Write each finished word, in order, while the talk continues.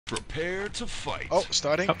Prepare to fight. Oh,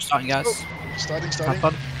 starting. Oh, starting, guys. Oh, starting. Have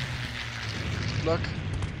fun. Good luck.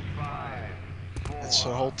 Let's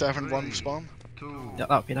hold tavern 1 spawn. Yeah, that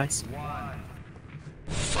would be nice.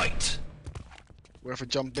 Fight. Wherever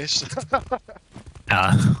jump is.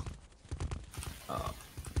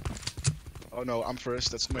 Oh no, I'm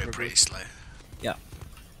first. That's never We're pretty good. slow. Yeah.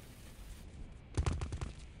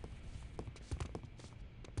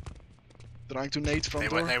 Trying to nade front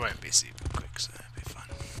door. They won't be super quick, so it'll be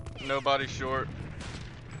fine. Nobody short.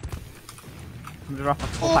 I'm gonna drop a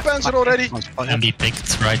full Oh, back- Panzer back- already! Can be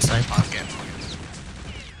picked right side. I'll get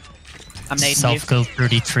I'm nading you. South kill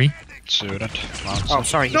 33. Suited. Oh,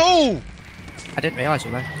 sorry. No! I didn't realise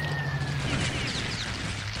you were.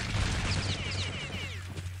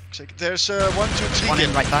 Check. There's 1, 2, 3 One in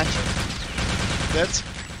gip. right side. Dead.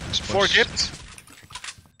 4 gipped.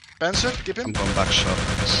 Panzer, gip I'm him. going back short.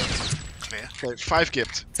 clear. Okay, 5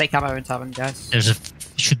 gipped. Take ammo in tavern, guys.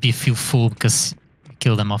 Should be a few full because you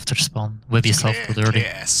kill them after spawn. Whip yourself Clear, too dirty.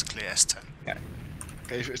 clear S 10.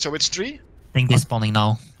 Okay, so it's 3? I think they're spawning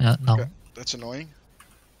now. Yeah, no. Okay, that's annoying.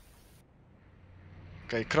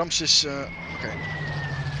 Okay, Crumbs is okay.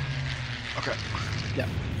 Okay.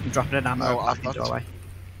 I'm dropping in ammo No, back I've into not. doorway.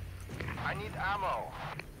 I need ammo.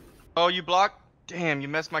 Oh, you blocked? Damn, you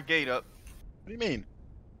messed my gate up. What do you mean?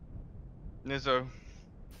 Nizzo.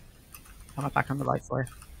 I'm back on the right for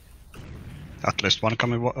you. At least one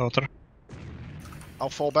coming water. I'll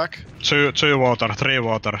fall back. Two water, 3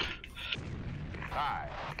 water.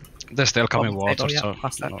 They're still coming Oh, water, yeah, so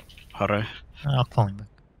past that. no, hurry. I'm calling back.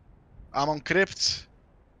 I'm on crypt.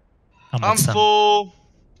 I'm I'm at 7. full.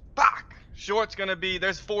 Fuck. Short's gonna be.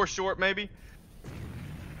 There's 4 short maybe.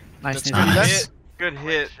 Nice. That's Nice. pretty Nice. less. Good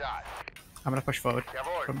hit. I'm gonna push forward.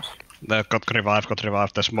 Crumbs. They've got revive,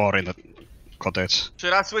 There's more in the cottage.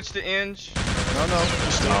 Should I switch to Inge? No,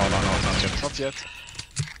 just No, not yet. not yet.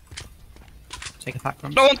 Take a pack,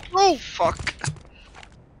 Crumbs. Don't! Oh, fuck!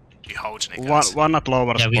 You holding it, guys. One at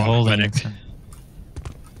lower Yeah, spawn. we holding medic. it.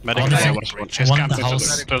 Medic One at is- lower spawn. She's one camping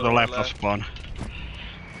house. to the left of spawn.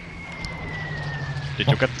 Did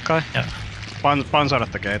you get the guy? Yeah. Panzer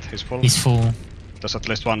at the gate, he's full. He's full. There's at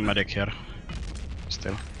least one medic here.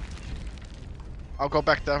 Still. I'll go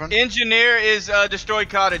back tavern. Engineer is destroyed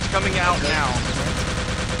cottage coming out now.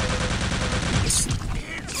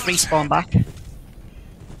 3 spawn back. Where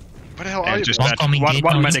the hell are And you? just One dead. coming gate,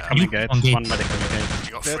 One one medic is coming you, gate. one gate. One medic coming gate.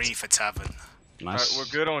 You got Dead. 3 for tavern. Nice. Alright,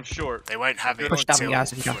 we're good on short. They won't have it Push down the until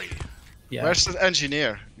guys if you can. 3. Yeah. Where's the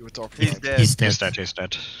engineer you were talking He's about? dead. He's dead. He's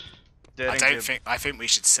dead. Dead I and don't good. think. I think we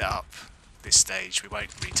should set up this stage. We won't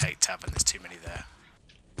retake tavern. There's too many there.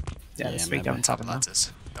 Yeah, there's 3 maybe. going tavern now.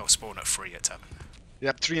 Ladders. They'll spawn at 3 at tavern.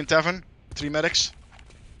 Yep, 3 in tavern. 3 medics.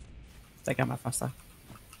 Take ammo faster.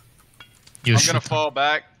 You I'm should. gonna fall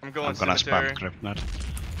back. I'm going I'm gonna cemetery. spam crypt net.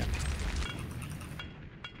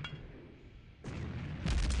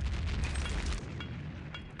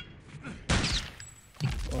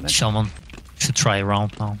 Going in. Someone should try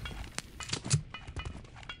around now.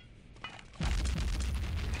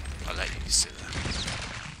 I'll let you sit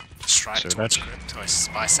there. Strike So towards that- crypt.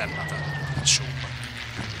 I send another short one.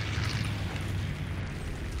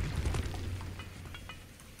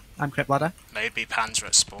 I'm crypt ladder. Maybe Panzer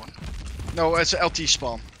at spawn. No, it's an LT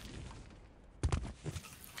spawn.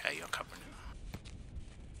 Okay, you're covering it.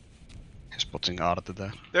 He's putting Arte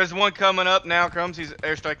there. There's one coming up now, Crumbs. He's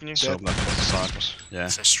airstriking you. So that was the cycles. Yeah.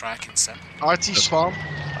 So strike in 7. RT spawn.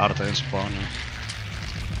 Arte in spawn. Yeah.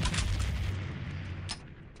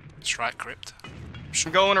 Strike crypt.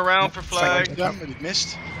 I'm going around for flag. Yeah, but it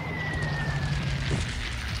missed.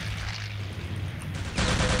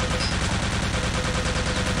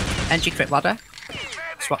 Entry crypt ladder.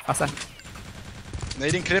 Swap faster.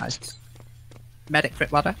 Nading crypt. Nice. Medic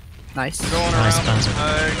crypt ladder. Nice. Going Nice, around Panzer. for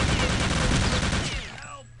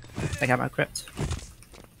flag. Take ammo crypt.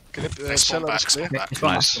 Crypt. They spawn Cellar is back, clear. spawn back. This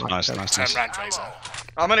one Nice, last nice, one. nice, Turn nice. round, Razor.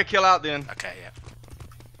 I'm gonna kill out then. Okay, yeah.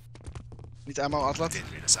 Need ammo, I Atlas.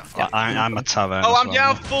 didn't realize that Yeah, far. I'm at tavern. Oh, as I'm well.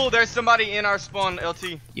 down full. There's somebody in our spawn,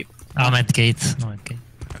 LT. I'm at gate. No, at gate.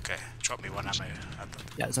 Okay, drop me 1 ammo.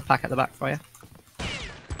 Yeah, there's a pack at the back for you.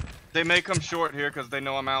 They may come short here because they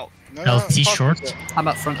know I'm out. No, LT fuck short. it. I'm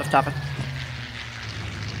up front of tavern.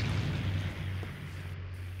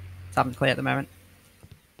 Tavern clear at the moment.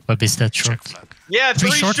 Web is that short. Check flag. Yeah,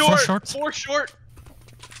 3 short, short, 4 short. 4 short.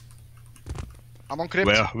 I'm on crypt.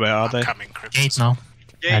 Where are I'm they? coming crypt. Gate now.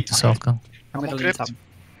 I had Gate. to self go. I'm I'm gonna on leave crypt. tavern.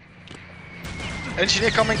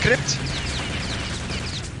 Engineer coming crypt.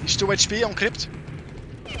 He's 2 HP on crypt.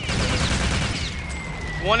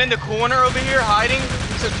 One in the corner over here hiding.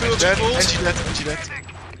 It's a 2 of Dead. the fools. Engie dead. Engie dead.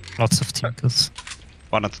 Lots of team kills.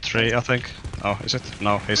 One at the tree, I think. Oh, is it?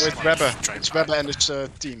 No, he's... With Webber. Train It's back. Webber and his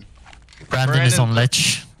team. Brandon is on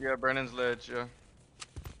ledge. Yeah, Brennan's ledge, yeah.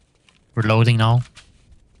 We're loading now.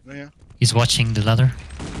 Yeah. He's watching the ladder.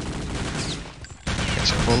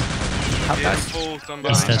 It's full. Help Yeah, guys. full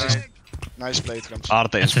somebody. Yes, that's- Nice play, Crumbs.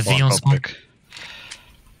 RT is FFV spawn, on go spawn. quick.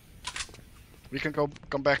 We can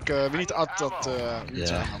come back. We need to add that.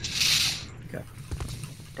 Yeah. Okay.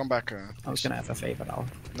 Come back. I was gonna FFA, but I'll.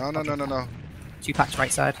 No. 2 packs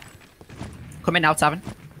right side. Come in now, Tavern.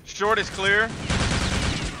 Short is clear.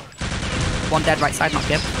 1 dead right side, not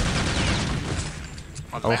give.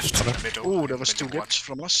 One Oh, left in sorry. the middle. Ooh, there was middle 2 one. gips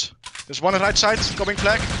from us. There's 1 on right side, coming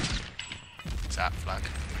flag. That flag.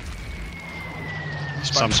 He's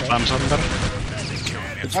by Some himself. spams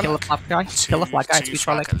under. Did you kill the flag guy? Kill the flag guy, Two to be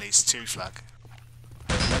flag, trolling. at least 2 flag.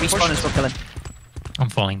 Respawners will kill him. I'm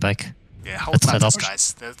falling back. Yeah, hold Let's back set up. these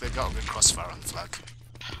guys. They've got a good crossfire on the flag.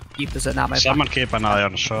 Keep us an ammo. Someone keep an eye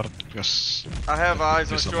on short, because... I have eyes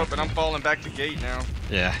on This is short, but I'm falling back to gate now.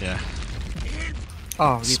 Yeah.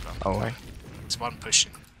 Oh, you. Spam. Oh, There's one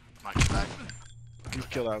pushing. Mike flag. You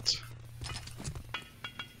kill out.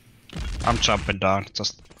 I'm jumping down,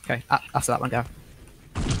 just Okay, after that one, go.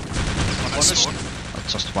 One is- spawn.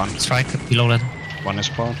 just one. Strike below ladder. One is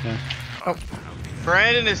spawn, yeah.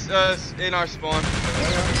 Brandon is in our spawn.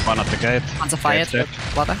 One at the gate. Hands are fired. Gate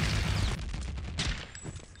Ladder.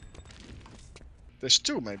 There's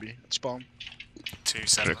 2 maybe at spawn. 2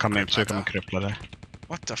 7. Coming crippler there.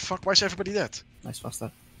 What the fuck? Why is everybody dead? Nice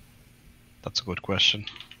faster. That's a good question.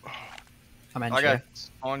 I'm in. I sure. got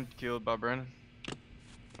spawn killed by Brandon.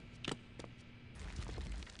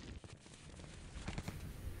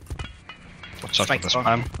 Watch out for Strike the spawn.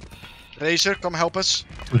 spam. Razor, come help us.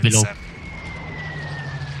 2 below.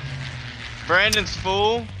 Brandon's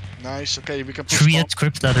full. Nice. Okay, we can push 3 spawn. at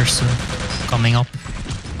crypt ladders coming up.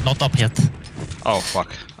 Not up yet. Oh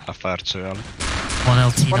fuck, I fired too early. 1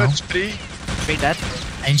 LT 1 now. at 3. 3 dead.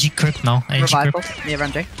 NG crypt now. NG Revival. crypt. Near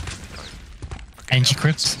MJ. NG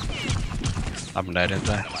crypt. I'm dead in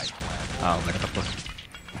there. Oh, look at the play.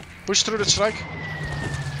 Push through the strike.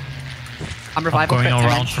 I'm I'm revival. going Crypt,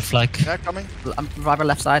 around for flag. Yeah, coming. I'm revival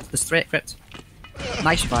left side. There's 3 at crypt.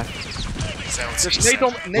 Nice revive. There's Nate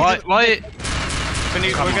on. Why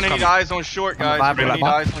We're gonna need eyes on short, guys. I'm We're gonna need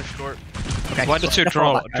revival. eyes on short. Okay. Why did you let's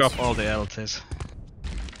fall back, guys. drop all the LTs?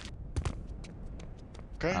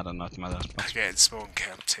 Okay. I don't know, it matters. I'm getting spawn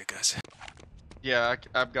camped here, guys. Yeah,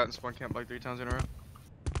 I've gotten spawn camp like 3 times in a row.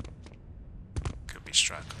 Could be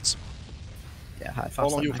strike on spawn. Yeah, high Fall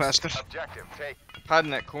faster. on you nice. faster. Hide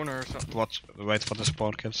in that corner or something. Wait for the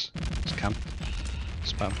spawn kills. It's camp.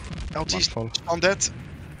 Spam. LT One fall. on dead.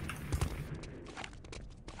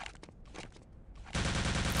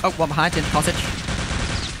 Oh, one behind in cottage.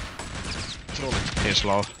 Trolling. He's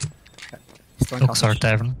low. Still in Dogs are cottage.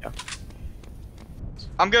 tavern.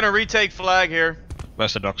 I'm gonna retake flag here.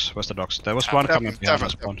 Where's the dogs? Where's the dogs? There was Tavern, one coming behind tavern,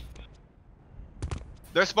 the spawn.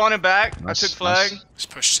 They're spawning back. Nice, I took flag, nice. Let's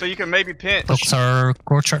push. so you can maybe pinch. Dogs are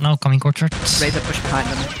courtyard now. Coming courtyard. Razor push behind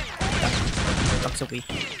them. Yeah. Dogs are weak.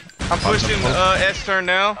 I'm pushing S turn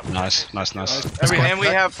now. Nice. And we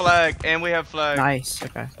have flag. Nice.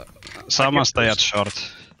 Okay. Someone stay at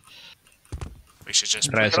short. We should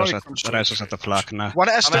just Razor's at the flag now. 1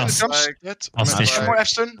 Aston I'm at comes. flag. Dead. I'll stay One short. more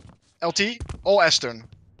Aston. LT. All Aston.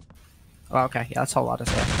 Oh, okay. Yeah, that's whole ladders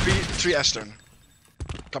here. 3 Aston.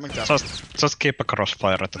 Coming down. Just keep a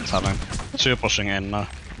crossfire at the tavern. 2 pushing in now.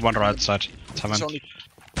 1 right side. Tavern. It's only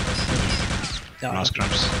Yeah, Nice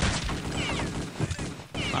Crumbs.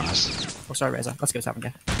 Nice. Oh, sorry, Razor. Let's go 7,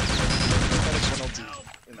 yeah. Alex 1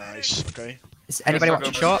 LT. Nice. Okay. Is anybody I'll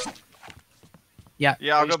watching go short? Yeah.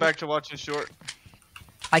 Yeah, I'll go back to watching short.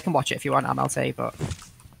 I can watch it if you want, MLT, but...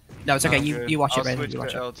 No, it's okay. I'm You good. watch I'll it, Razor. switch You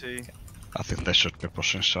watch to it. LT. I think they should be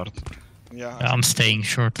pushing short. Yeah. Yeah, I'm staying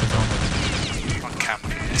short as well. one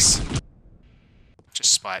camping this.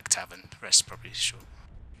 Just spike tavern. Rest probably short.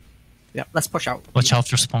 Yeah, let's push out. Watch out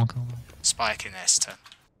for spawn. Spike in S turn.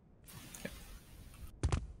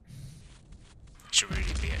 Should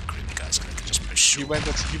really be a group, guys. I can just push He short.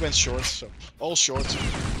 went short. So all short.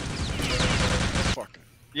 Fuck.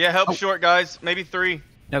 Yeah, help Oh. short, guys. Maybe 3.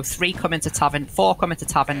 No, 3 come into tavern. 4 come into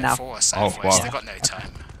tavern Yeah, now. 4 are Oh, southwest. wow. They've got no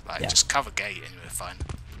time. Like, Yeah. just cover gate and we're fine.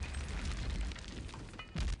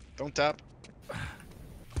 Don't tap.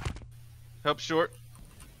 Help short.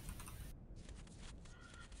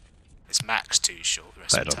 It's max 2 short. The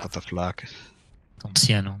rest They of don't the have the flag. Don't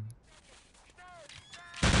see anyone.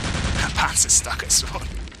 Pants is stuck at spawn.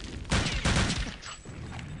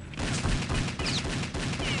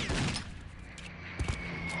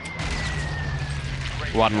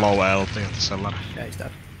 One low LT at the cellar. Yeah, he's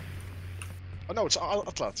dead. Oh no, it's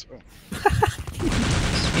Atlat. Oh.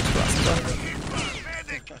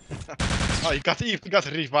 Oh, you got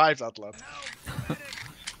revived, Atlat.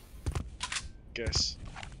 Guess.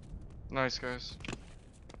 Nice, guys.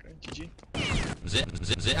 Okay,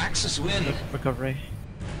 GG. The Axis win. Recovery.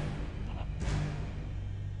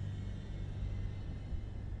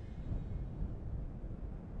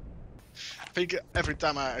 I think every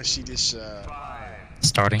time I see this.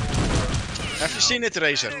 Starting. Have you seen it,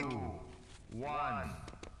 Razor?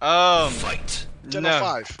 Fight. Channel No.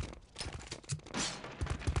 5.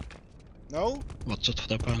 No? What's it for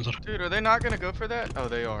the Panzer? Dude, are they not gonna go for that? Oh,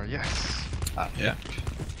 they are. Yes. Yeah.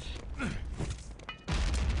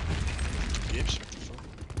 Gibbs, what the fuck?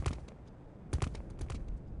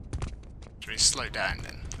 Should we slow down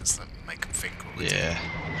then? Let's make them think what we're doing. Yeah.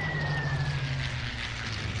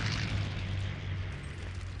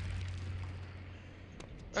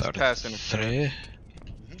 That's passing. 3.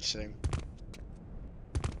 Same.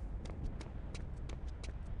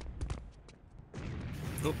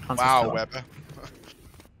 Oh, Panzer's Wow, still up. Webber.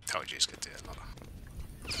 Told you it's gonna do a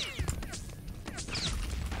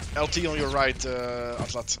lot. LT on your right,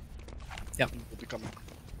 Atlat. Yep. Will be coming.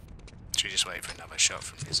 Should we just wait for another shot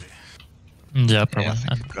from Izzy? Yeah, probably. Yeah,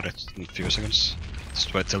 I think got it in a few seconds.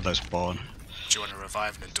 Just wait till they spawn. Do you want to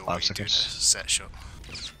revive them and do 5 what you do the seconds. set shot?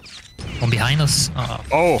 One behind us. Oh,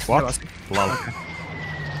 Oh, No, what? that's- Lol.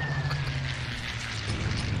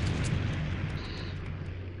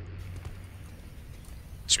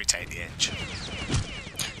 Should we take the edge?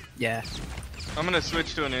 Yeah. I'm gonna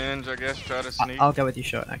switch to an hinge, I guess. Try to sneak. I'll go with you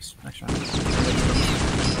short next round.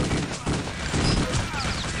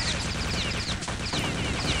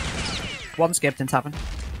 One skipped in tavern.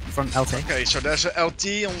 From LT. Okay, so there's a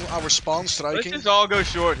LT on our spawn Let's striking. just all go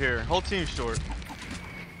short here. Whole team short.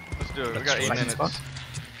 Let's do it. We got 8 Second minutes. spot.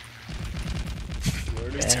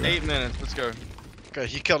 Yeah. 8 minutes. Let's go. Okay,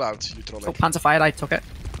 he killed out, you troll. Oh, Panzer fired, I took it.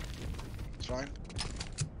 It's fine.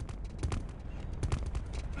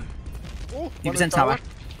 Oh, He one was in tower.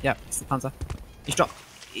 Yeah, it's the Panzer. He's dropped.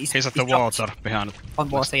 He's at the dropped water behind on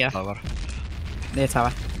water, yeah. tower. Near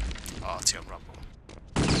tower. Oh, Team Rumble.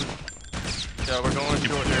 Yeah, we're going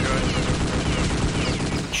short here,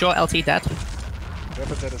 guys. Short LT dead.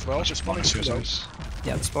 Webber dead as well. Just spawning soon though. Seconds.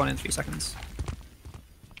 Yeah, they spawn in 3 seconds.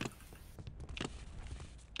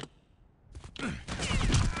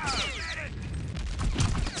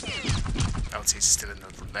 LT's still in the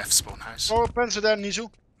left spawn house. Oh, Panzer there, Nizu.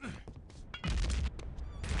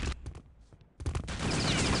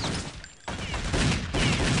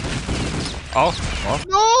 Oh, what?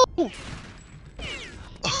 No!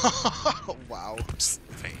 Wow. I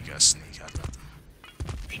think you gotta sneak out that.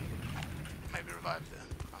 Maybe revive the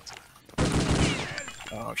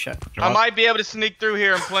Panzer. Oh shit. I might be able to sneak through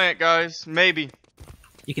here and plant, guys. Maybe.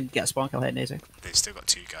 You can get a spawn kill here, Nazu. They've still got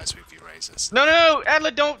 2 guys with your razors. No, no, no,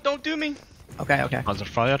 Adler, don't do me. Okay, okay. Panzer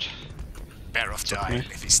fired. Better off dying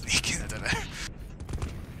if he's sneaking, I don't know.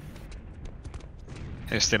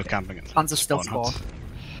 He's still camping it. Panzer's still Spawn spawn. hut.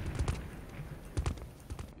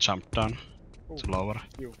 Jump down. It's lower.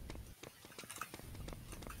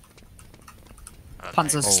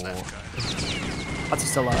 Panzer's- This left guy. Panzer's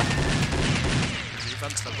still lower. He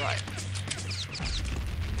run to the right.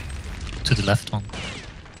 to the left one.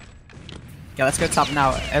 Yeah, let's go tavern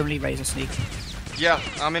now. Only razor sneak. Yeah,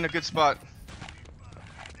 I'm in a good spot.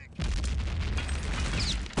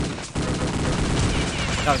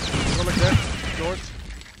 No. Rolling there. Short.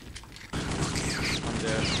 I'm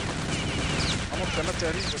dead. I'm on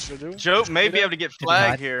cemetery. What should I do? Joke may be able to get hide.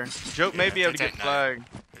 flagged here. Joke may Yeah, be able they to get don't know. flagged.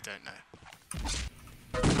 They don't know.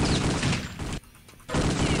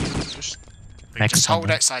 Just Next Just hold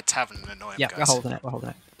one. outside tavern and annoy them, Yeah, guys. we're holding it. We're holding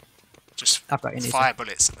it. Just I've got you, Nisa. fire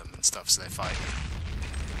bullets at them and stuff so they fight.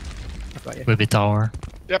 I've got you. With the tower.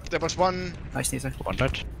 yep, there was one. Nice, Nisa.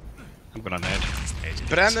 100. I'm gonna nade.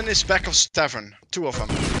 Brandon is back of tavern. 2 of them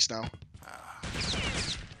at least now.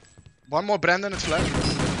 One more Brandon at flag.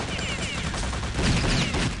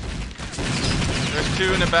 There's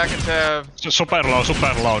 2 in the back of tab. Super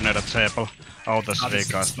low near the table. Oh, there's 3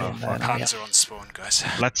 guys now. Fuck. Hands are on spawn, guys.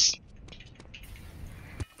 Let's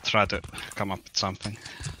try to come up with something.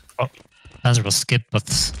 Panzer was skipped, but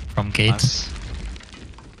from gate. Nice.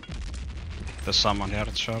 There's someone here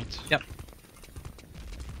at short.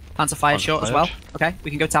 Panzer fired Panzer short as well. fired. Okay, we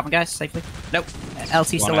can go tavern, guys, safely. Nope. LT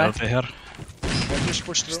still One there. LT here. Yeah, just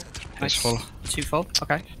push through. He's full. 2 full.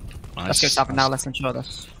 Okay. Nice. Let's go tavern now. Let's ensure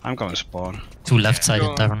this. I'm going spawn. 2 left side Go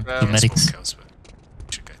in tavern. on, 2 spawn medics. Spawn kills,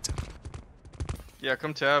 but should go to. Yeah,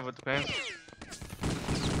 come tab with the pants.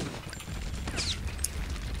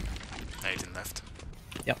 Aiden left.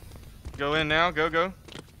 Go in now, go.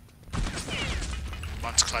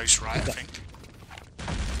 One's close right, I think.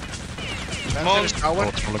 Panther is tower.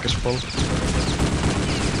 Both flag is full.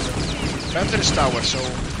 Panther is tower, so...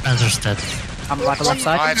 Panzer's dead. I'm right on the left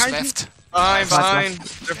side. Revives behind you. left. Behind.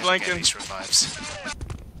 They're Get flanking. these revives.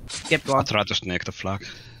 Skip, go I on. try to sneak the flag.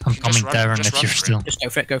 I'm Just coming, run- Darren, just if run you're for it. still.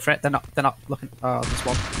 Just go for it. They're not looking. Oh, there's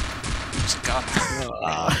one. It's a gun.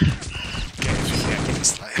 Get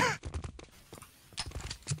this like.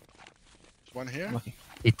 One here. Lucky.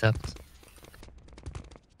 He tapped.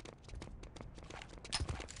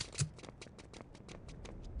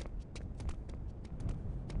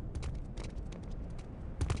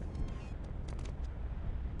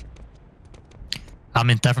 I'm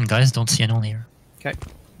in tavern, guys. Don't see anyone here. Okay,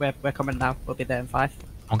 we're coming now. We'll be there in 5.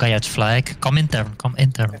 One guy had flag. Come in tavern. Come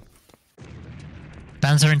in tavern.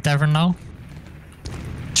 Panzer in tavern now.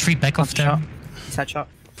 3 back of Shot. tavern. He's headshot.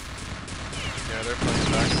 Yeah, they're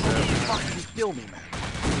playing back. Fucking kill me, man.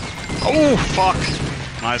 Oh, fuck!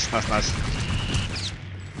 Nice.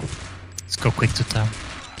 Let's go quick to town.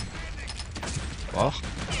 Well,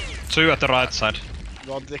 2 at the right side.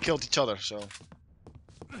 Well, they killed each other, so...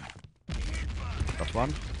 Got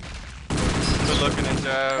one. Good looking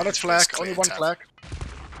at One at flag, clear only one tab. flag.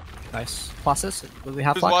 Nice. Classes? Will we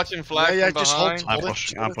have Who's flag? watching flag Yeah, from just behind? hold.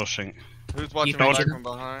 I'm pushing. Who's watching Don't- flag from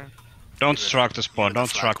behind? Don't strike the spawn, don't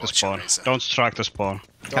Flag strike the watcher, spawn. Razor. Don't strike the spawn.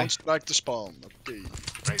 Don't strike the spawn. Okay.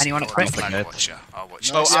 Raise Anyone it. at Oh, crypt? flag Okay. watcher. I'll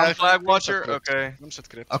watch No, it. Oh, yeah, I'm flag Crypt watcher? at crypt. Okay. Crumbs at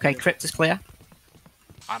crypt. Okay, crypt is clear.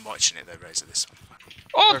 I'm watching it though, Razor, this one.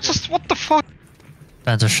 Oh, Okay. just what the fuck?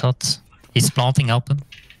 Panzer shot. He's planting, help him.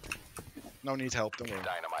 No need help, don't worry.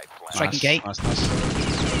 Striking gate. Nice.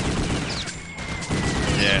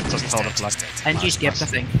 Yeah, just hold the He's flag. dead. NG's skipped, nice. I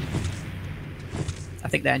think. I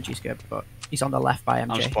think the NG's good, but he's on the left by I'm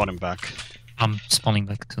MJ. spawning back. I'm spawning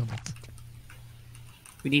back to that.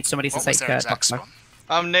 We need somebody to What was take their exact top. spawn?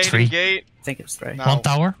 I'm nading 3. gate. I think it's 3. No. One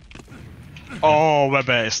tower. Oh,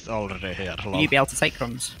 Webber is already here. Hello. Will you be able to take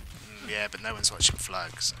Crumbs? Yeah, but no one's watching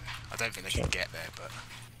flags. So I don't think they can get there, but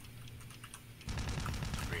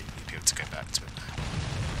really need people to go back to it.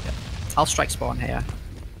 I'll strike spawn here.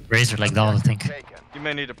 Razor like that, I think. You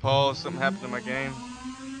may need to pause. Something happened to my game.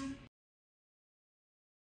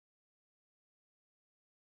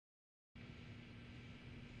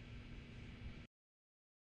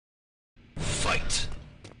 Fight.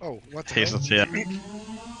 Oh, what the He's hell? not here.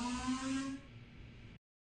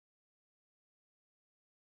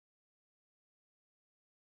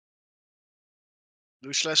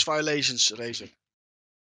 Do slash violations, Razor.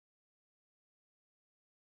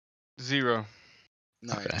 0.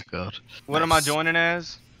 Nice. Okay, good. What am I joining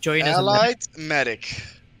as? Join us. Allied medic.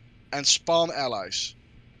 And spawn allies.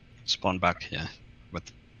 Spawn back, yeah. But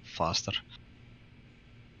faster.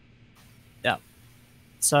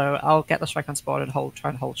 So I'll get the strike on spawn and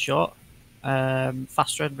try and hold short.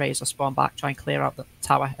 Faster and Razor spawn back, try and clear out the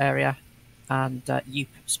tower area. And you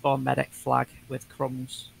spawn medic flag with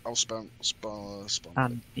Crumbs I'll spawn.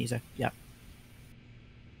 and Niza. Yeah.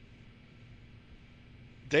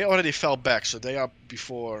 They already fell back, so they are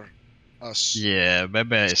before us. Yeah,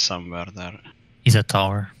 Webber is somewhere there. He's a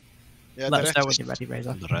tower. Yeah, Let the us know when rest you're ready, Razor.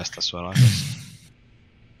 And the rest as well, I guess.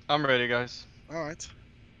 I'm ready, guys. Alright.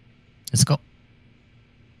 Let's go.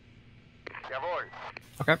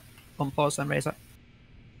 Okay. Unpause then, Razor.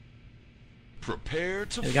 Prepare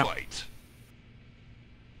to There we go. fight.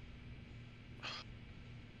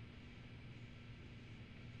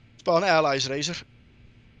 Spawn allies, Razor.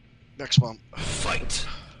 Back spawn. Fight.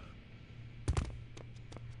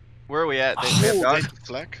 Where are we at? Oh, They they got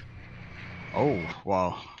flag. Oh,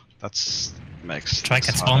 wow. That's makes Strike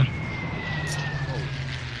at things spawn. harder.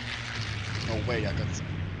 No way, I got.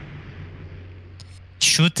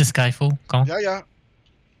 Shoot this guy, fool. Come on. Yeah.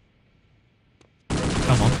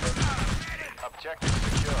 Come on.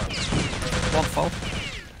 One fall.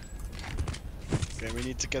 Okay, we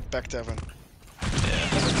need to get back, Tavern.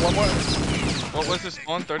 Yeah. One more. What was this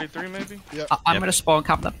spawn? 33 maybe? I'm Yep. gonna spawn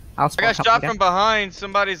camp them. I'll I spawn got camp shot them from behind.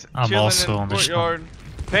 Somebody's I'm chilling also in on the the spawn. courtyard.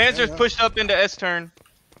 Panzer's Yeah. pushed up into S turn.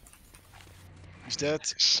 He's dead.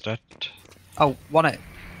 Is that... Oh, one at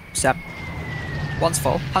Seb. One's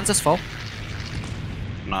full. Panzer's full.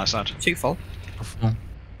 Nice ad. 2 full. Full.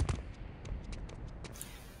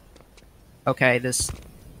 Okay, there's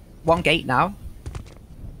 1 gate now.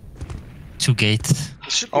 2 gate. There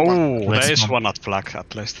should be one. Oh, Let's there is go. one at flag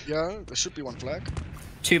at least. Yeah, there should be one flag.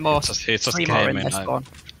 2 more. He just 3 more came in in. this spawn.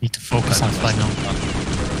 Need to focus on flag now.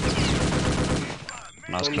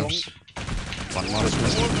 Nice Go close. One more at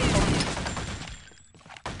least.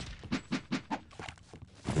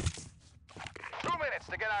 2 minutes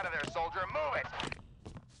to get out of there, soldier. Move it.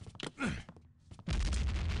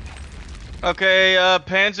 Okay,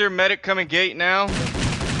 Panzer medic coming gate now. Right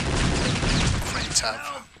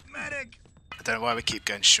tab. I don't know why we keep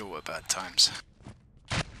going short at bad times.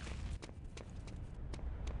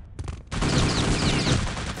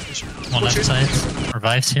 One left side.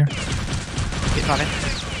 Revives here. Keep running.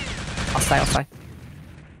 I'll stay.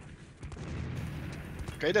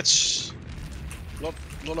 Okay, that's lot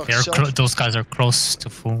of They're self. those guys are close to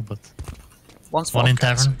full, but One's one full. in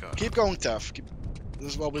tavern, Keep going, Tav.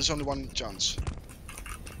 There's only one chance.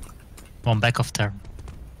 one back of tavern.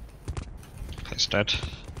 He's dead.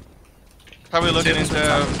 Probably looking into.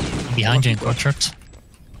 Behind you in courtyard.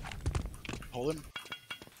 Hold him.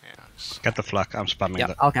 Yeah, Get the flag, I'm spamming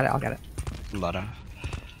Yeah, I'll get it. the ladder.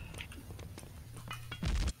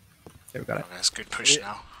 Here we got it. that's good push Yeah.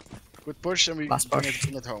 now. Good push, and we Last bring push.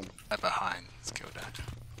 everything at home. They're behind. Let's kill that.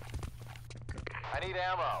 I need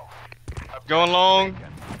ammo. Going long.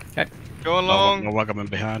 Okay. Going No long. one coming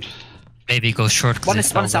behind. Maybe go short. 'Cause One they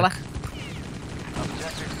is fell cellar. back.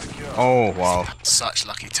 Oh wow. Such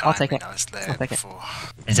lucky I'll timing. take it. I was there I'll take it. before.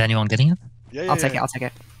 Is anyone getting it? Yeah, I'll take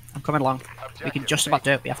it. I'm coming along. We can just about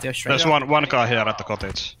do it. We have to go straight. There's one guy here at the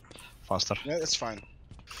cottage. Faster. Yeah, that's fine.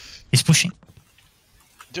 He's pushing.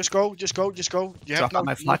 Just go. You have Drop out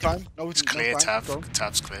my no flag. time. No, It's no clear, time. Tav. Go.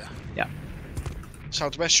 Tav's clear.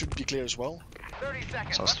 Southwest should be clear as well.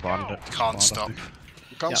 Just one. Can't stop.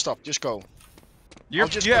 You can't Yeah. stop. Just go. You I'll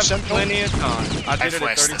just have go central. plenty of time. I did it at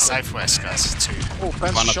Southwest, 30 the seconds. southwest guys, two. Oh,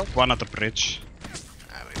 Panzer shot. One at the bridge.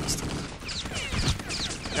 We lost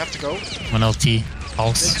it. You have to go. One LT.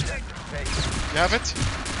 House. You have it.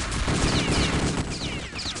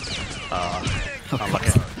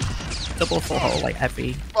 Unlucky. Double full hole like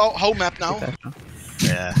every. Oh, home map now.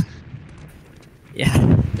 Yeah.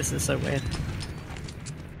 Yeah, this is so weird.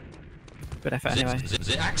 Good effort anyway.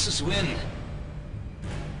 The Axis win.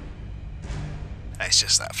 It's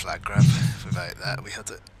just that flag grab. Without that, we had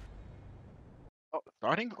it. Oh,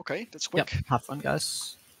 starting. Okay, that's Yep. quick. Have fun,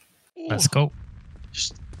 guys. Let's go.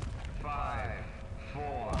 Just 5,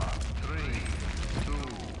 4, 3, 2,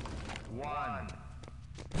 1.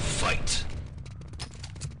 Fight.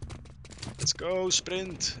 let's go.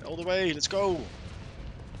 Sprint all the way. Let's go.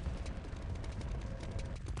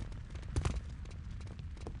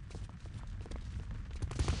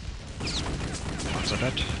 One's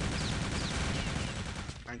dead.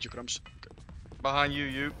 Behind you, Crumbs. Behind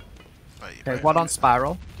you. Okay, one on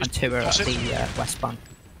spiral and two are at toss it. the west span.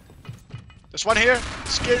 There's one here.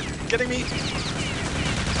 It's getting me.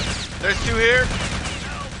 There's 2 here.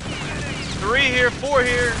 3 here. 4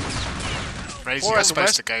 here. Raise, Or you're at the supposed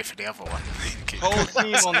west. to go for the other one. Whole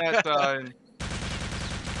team on that side.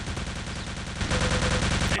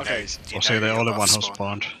 Okay. I'll say the only one who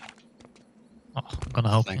spawned. Oh, I'm gonna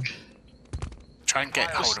help him. Try and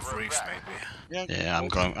get hold of roof, maybe. Yeah, I'm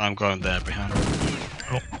going there behind.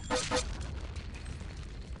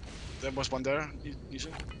 There was one there. Easy.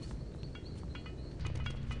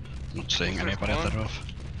 Not seeing anybody at the roof.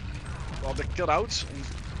 Well, they killed out.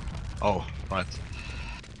 Oh, right.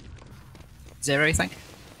 0, you think?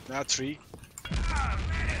 Now 3.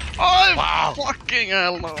 Oh wow! Fucking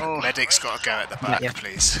hell no! Medic's got to go at the back, yeah.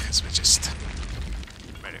 please, because we're just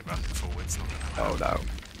medic running forwards. Not gonna Oh no.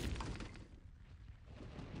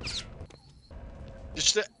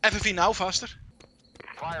 Just the FFV now, faster.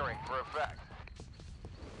 Firing for effect.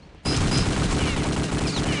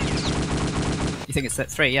 You think it's at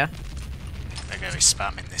 3, yeah? They're going to be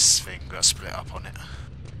spamming this thing. We've got to split up on it.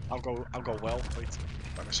 I'll go well. Wait,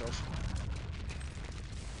 by myself.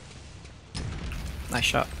 Nice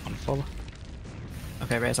shot. On full.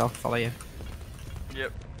 Okay, Raze, I'll follow you.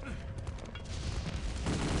 Yep.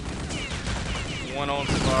 1 on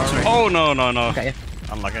spiral. Sorry. Oh no! Okay, yeah.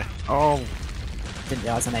 Unlucky. Oh. Didn't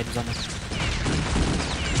realise the neighbour was on there.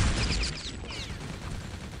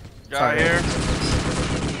 Guy Sorry. here.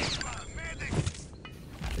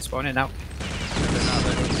 Just spawning out. They're not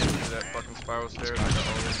letting me get through that fucking spiral stairs like I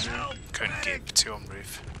always do. Couldn't keep 2 on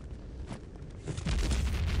roof.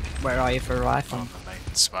 Where are you for a rifle? On the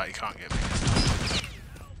main spot, you can't get me.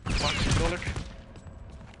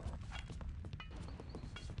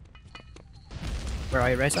 Where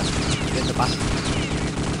are you, Razer? In the back.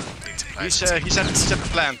 Need to play He's it. he's at the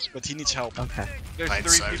plant, but he needs help. Okay. There's Played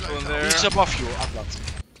 3 solo, people in though. there. He's above you, Atlat.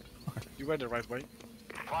 You went the right way.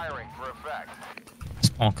 Firing for effect.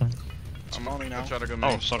 Smoking. Spawning now. I'll try to go Oh,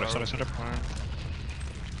 main sorry. spiral. Fine.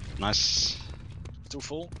 Nice. 2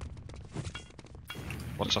 full.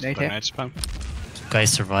 What's up, Nade here. grenade spam? Two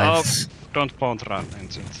guys survived. Don't point run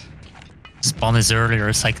into it. Spawn is earlier,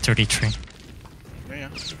 it's like 33. Yeah.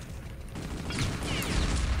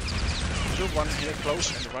 Two, one here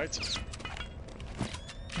close on the right.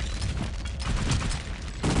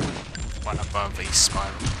 One above east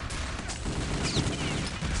spiral.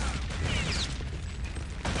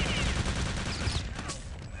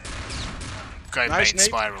 Go Nice, main Nate.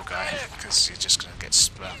 spiral guy, because you're just gonna get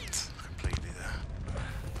spammed completely there.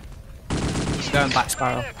 Just going back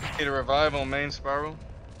spiral. Get a revive on main spiral.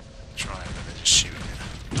 Try it, but they're just shooting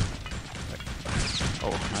it.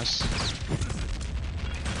 Oh, nice.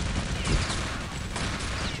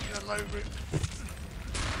 In a low room.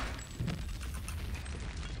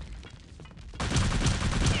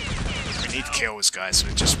 We need kills, guys, so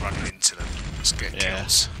we're just running into them. Just get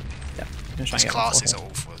kills. Yep. I'm gonna try These and get classes one are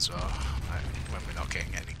awful as well, like, when we're not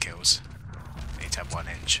getting any kills. We need to have 1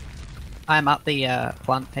 inch. I'm at the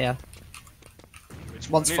plant here.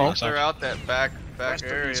 One's Need full. to clear out that back West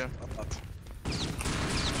or east?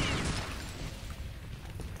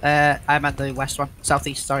 area. I'm at the west one.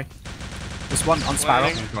 Southeast, sorry. There's one on spiral.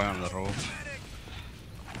 Planning. I'm going on the roof.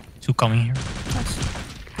 2 coming here. Nice.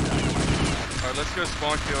 Alright, let's go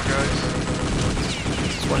spawn kill, guys.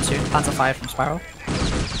 There's 1 and 2. Hands on fire from spiral.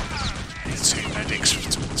 Need 2 medics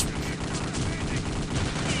towards roof.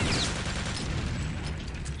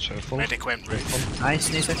 Careful. Medic went roof. Nice,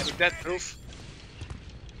 Nisa. Dead roof.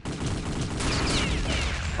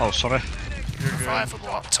 Oh, sorry. 5 of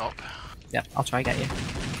up top. Yep, I'll try and get you.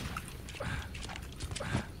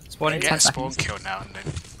 Spawn in Get 10 a spawn seconds. kill now and then.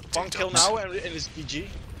 One do kill dubs. now and it's DG.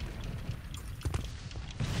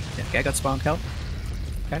 Yeah, get a good spawn kill.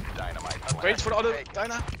 Okay. Wait for the other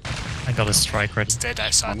Dyna. I got a strike ready. It's dead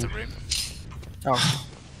outside the room. Oh.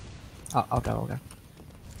 I'll go.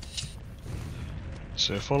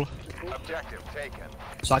 Careful. Objective taken.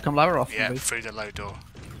 Shall I come lower or from Yeah, roof? through the low door.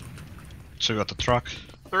 So you got the truck.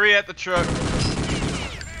 3 at the truck.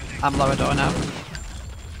 I'm lower door now.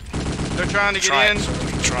 They're trying to get Try in.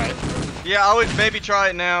 it. Try it. Yeah, I would maybe try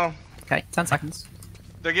it now. Okay, 10 seconds.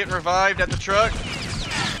 They're getting revived at the truck.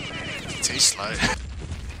 Too slow.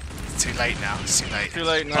 Too late now. It's too late. Too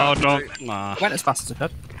late now. Oh, too don't. late. Nah. Went as fast as I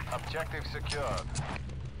could. Objective secured.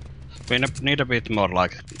 We need a bit more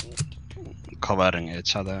like covering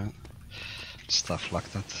each other. Stuff like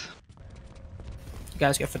that. You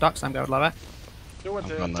guys go for docks, I'm going lower. Do it,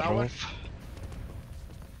 I'm on the tower. roof.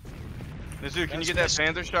 Nizu, can you get that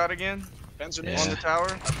Panther shot again? Fence Yeah. On the tower?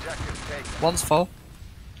 Objective taken. One's full.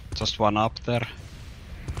 Just one up there.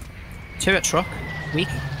 2 at truck. Weak.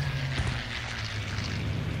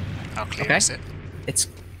 How clear Okay. is it? It's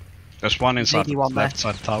There's one inside Maybe one left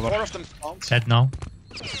side tower. 4 of them spawned. Dead now.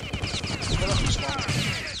 4 of them spawned.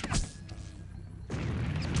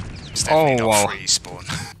 It's definitely not wow. free spawn.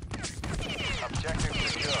 Objective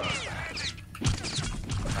secured.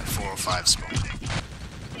 Like 4 or 5 spawn.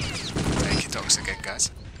 Take your dogs again, guys.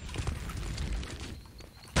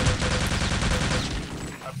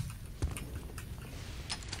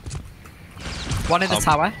 one in the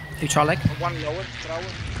tower. 2 trolley. One lower tower.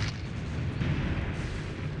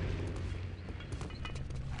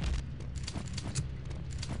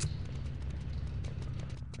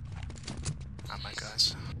 Oh my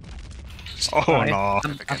guys. Oh Sorry, no.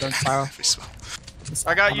 I'm going spiral. Every spawn.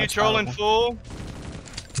 I got I'm you at spiral. trolling full.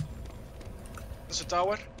 There's a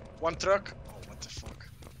tower. 1 truck. Oh, what the fuck.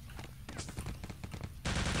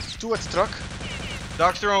 2 at the truck.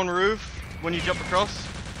 Docks are on roof when you jump across.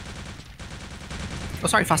 Oh,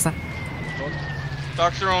 sorry, faster.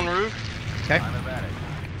 Docks are on roof. Okay.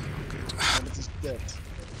 And it is dead.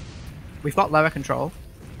 We've got lower control.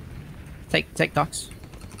 Take docks.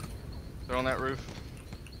 They're on that roof.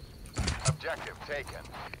 Objective taken.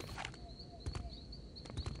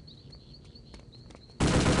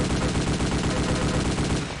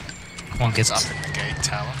 One gets It's up in the gate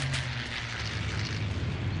tower.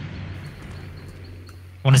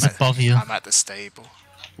 one is above you. I'm at the stable.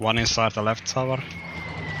 One inside the left tower.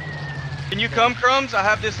 Can you come, Crumbs? I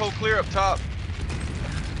have this whole clear up top.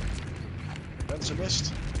 Fence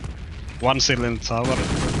missed. One still in the tower.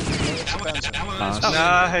 Nice.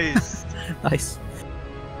 Nice. Nice.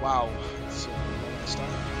 Wow. That's, start.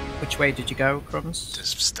 Which way did you go, Crumbs?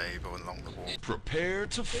 Just stable along the wall. Prepare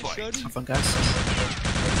to fight. Have fun, guys.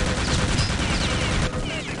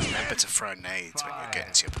 Remember to throw nades when you get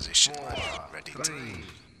into your position, like, ready to. 3,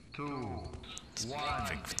 2, I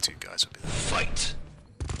think the 2 guys will be there. Fight.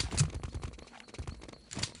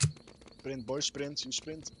 Sprint, boys, sprint. You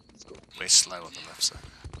sprint. Let's go. We're slow on the left side.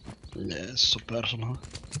 Yes, so personal.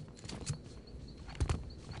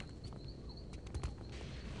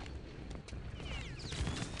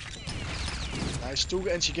 Nice. 2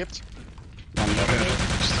 anti-gift. One more here.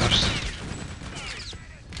 Stairs.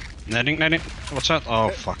 Nading. Watch out. Oh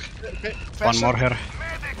fuck. Okay, One more here.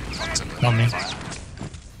 One's in the Coming. fire.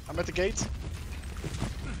 I'm at the gate.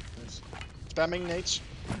 Nice. Spamming nades.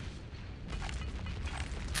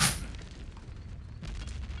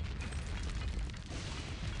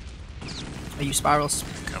 Are you spirals,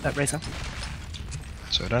 Razor?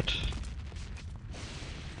 So that.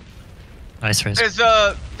 Nice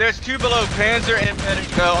Razor. There's two below Panzer and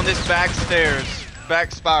medic on this back stairs.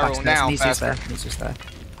 Back spiral now. Neezu's Faster. there. Neezu's there.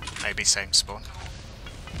 Maybe same spawn.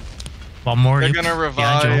 One more. They're Luke, gonna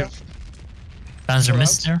behind you. revive. Panzer Kill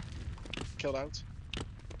missed there. Killed out.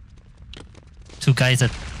 2 guys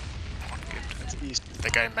at That's east.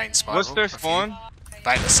 They're going main spiral. What's their A few. spawn?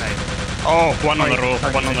 About the same. Oh, one on the roof,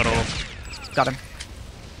 sorry, one on the sorry. roof. Got him.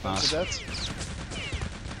 Nice. Nice.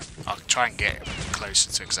 That. I'll try and get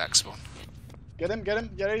closer to exact spawn. Get him,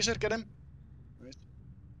 yeah, Razor, get him. Right.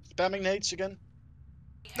 Spamming nades again.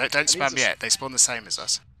 No, don't need spam to- yet. They spawn the same as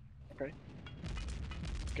us. Okay.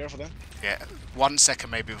 Careful then. Yeah, 1 second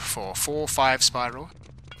maybe before. 4, 5 spiral.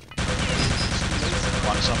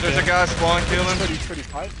 One's up There's here. a guy spawn killing.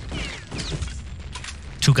 35.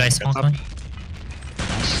 2 guys Get up. smoking.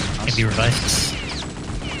 Nice. Can be revived.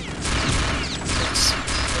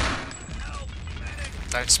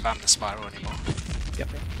 Don't spam the spiral anymore. Yep.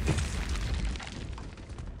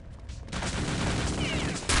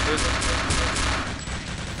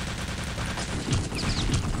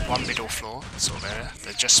 One middle floor, sort of area.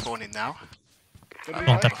 They're just spawning now.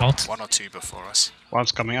 Contact out. 1 or 2 before us.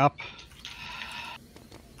 One's coming up.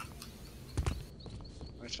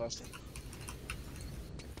 Nice faster.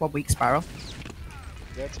 1 weak spiral.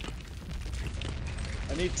 Dead.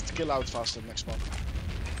 I need to kill out faster next one.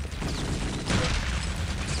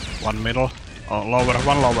 One middle. Oh, lower.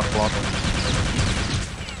 One lower block.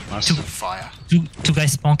 Nice. Fire. Two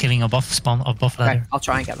guys spawn killing above Okay, ladder. I'll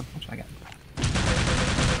try and get them.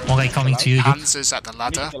 1 guy coming to you. Luke. Panzer's at the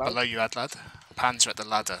ladder, kill out. below you, Adlad. Panzer at the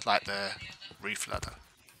ladder, like the roof ladder.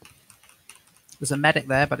 There's a medic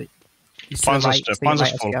there, but he's too Panzer's light. Too Panzer's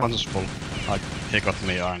light as full. we go. Panzer's full. Like, he got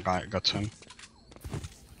me and I got him.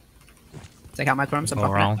 Take out my crumbs and Go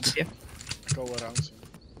block around. it. Thank you. Go around.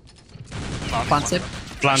 Planted.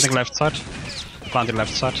 Planting left side. Planting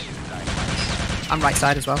left side. And right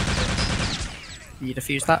side as well. You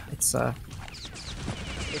defuse that. It's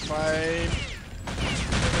If I...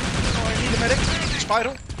 Oh, I need a medic.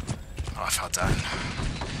 Spiral. Oh, I fell down.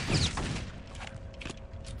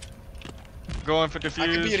 Going for I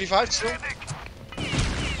can be defuse. revived still.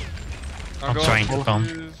 I'm going trying for to come.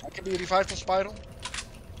 defuse. I can be revived from spiral.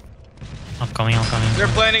 I'm coming. They're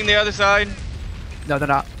planning the other side. no, they're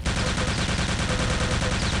not.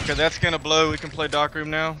 Okay, that's gonna blow. We can play dock room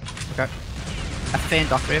now. Okay. I feigned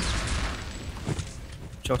dock room.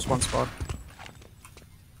 Just 1 spawn.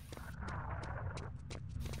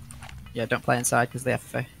 Yeah, don't play inside because they have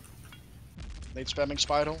FA. Nade spamming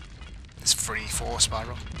spiral. It's 3, 4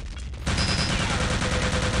 spiral.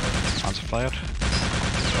 Panzer fired.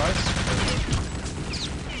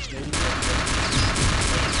 He's nading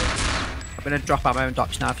I'm gonna drop out my own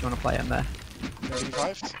docks now if you want to play in there. me.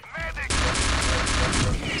 Revived.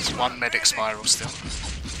 There's 1 medic spiral still.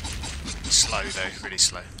 Slow though, really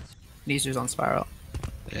slow. Neezu's on spiral.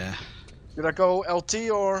 Yeah. Did I go LT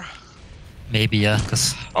or... Maybe, yeah,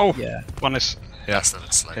 because Oh! Yeah. One is... Yeah, That's the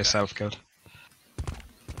slow. he's self-killed.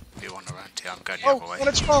 You want around here, I'm going the Oh, other way. when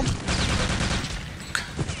it's spawned!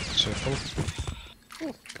 Circle.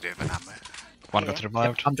 A bit of an ammo. One got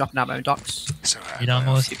revived. I'm dropping out my own docks. It's alright. you know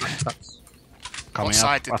most. Docks. Coming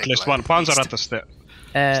side up. did At they least play? one. Panzer East? at the stairs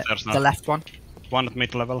The now. left one. One at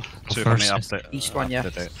mid level. Two first, coming up the East one, up yeah.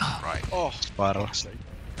 the Right. Oh, spiral. sake.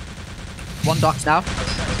 1 docks now.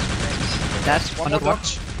 Dead. One more Another one.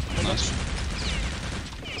 box. Nice.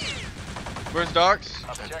 Where's docks?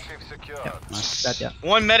 Objective secured. Yep. Nice. Dead, yeah.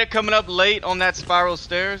 1 medic coming up late on that spiral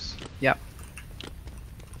stairs. Yep.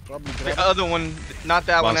 Probably The grab it. other one, not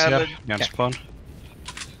that one, One's here. Adlad. Against Okay. spawn.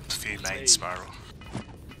 A few main spiral.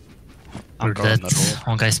 I'm We're going dead. that road.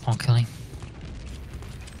 1 guy spawn killing.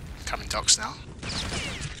 Coming docks now.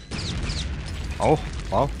 Oh,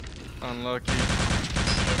 wow. Unlucky.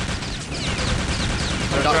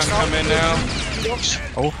 They're They're trying docks to come in now. Two dogs.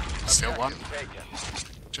 Oh, Still 1.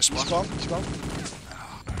 Just He's 1. gone. He's gone.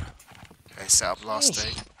 Okay, set up last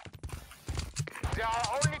day. There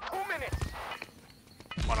are only 2 minutes.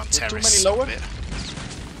 1 on Too terrace. many lower? Bit.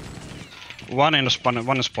 one in the spawn.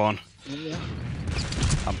 One in spawn. Yeah.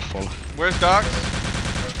 I'm full. Where's docks?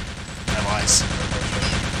 No eyes.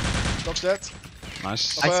 Dog's dead.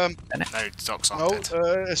 Nice. Nice. No docks aren't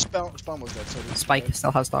No, dead. spawn was dead. So Spike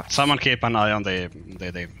still has docks. Someone keep an eye on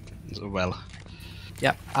the well.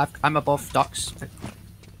 Yeah, I'm above docks.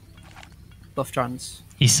 Buff trans.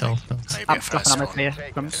 He's self-built. Maybe I'm a dropping first ammo one. for you,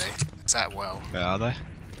 Crumbs. Is that well? Where are they?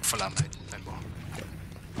 Full ammo, no more.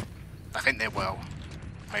 I think they're well.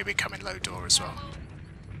 Maybe coming low door as well.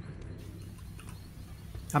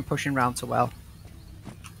 I'm pushing round to well.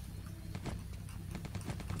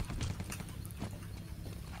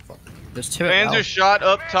 There's two at Panzer L. shot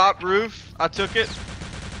up top roof. I took it.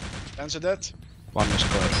 Panzer dead. One was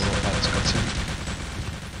square roof, let's got him.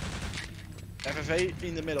 FFA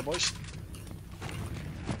in the middle, boys.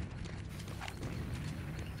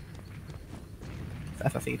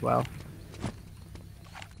 FFE'd well.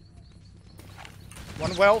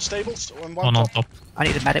 One well, stables, and One on top. I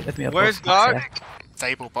need a medic with me. I've Where's got- God?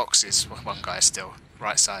 Stable boxes. One guy still.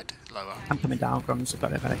 Right side, lower. I'm coming down, Crumbs. I've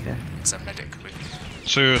got a medic here. There's a medic with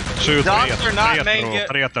Two, Docks are not three main at yet. the roof,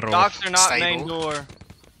 three at the roof. Docks are not Stable. main door.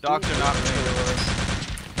 Docks are not main door.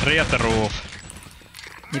 Three at the roof.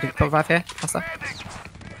 Need a revive here, Master.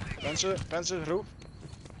 Panzer, roof.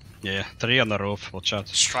 Yeah, three on the roof, watch out.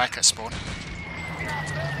 striker spawn.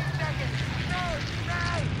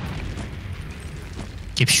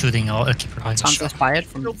 Keep shooting or keep reviving. Panzer fired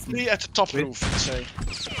from Still 3 at the top roof, let's say.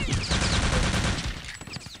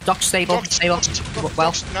 Dock stable. Dock, Stable. dock,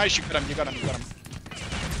 Well, dock. Nice, you got him.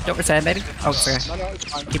 don't return, maybe. Oh, sorry. No, it's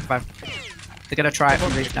fine. Keep reviving. They're gonna try it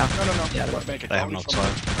from roof now. No. Yeah, they won't make it. They have Only no from-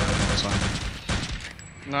 time. They have no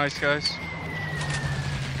time. Nice, guys.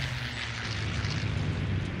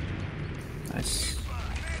 Nice.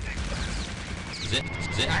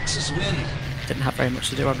 The Axis win. Didn't have very much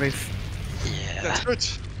to do on roof. Yeah. That's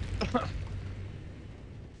good.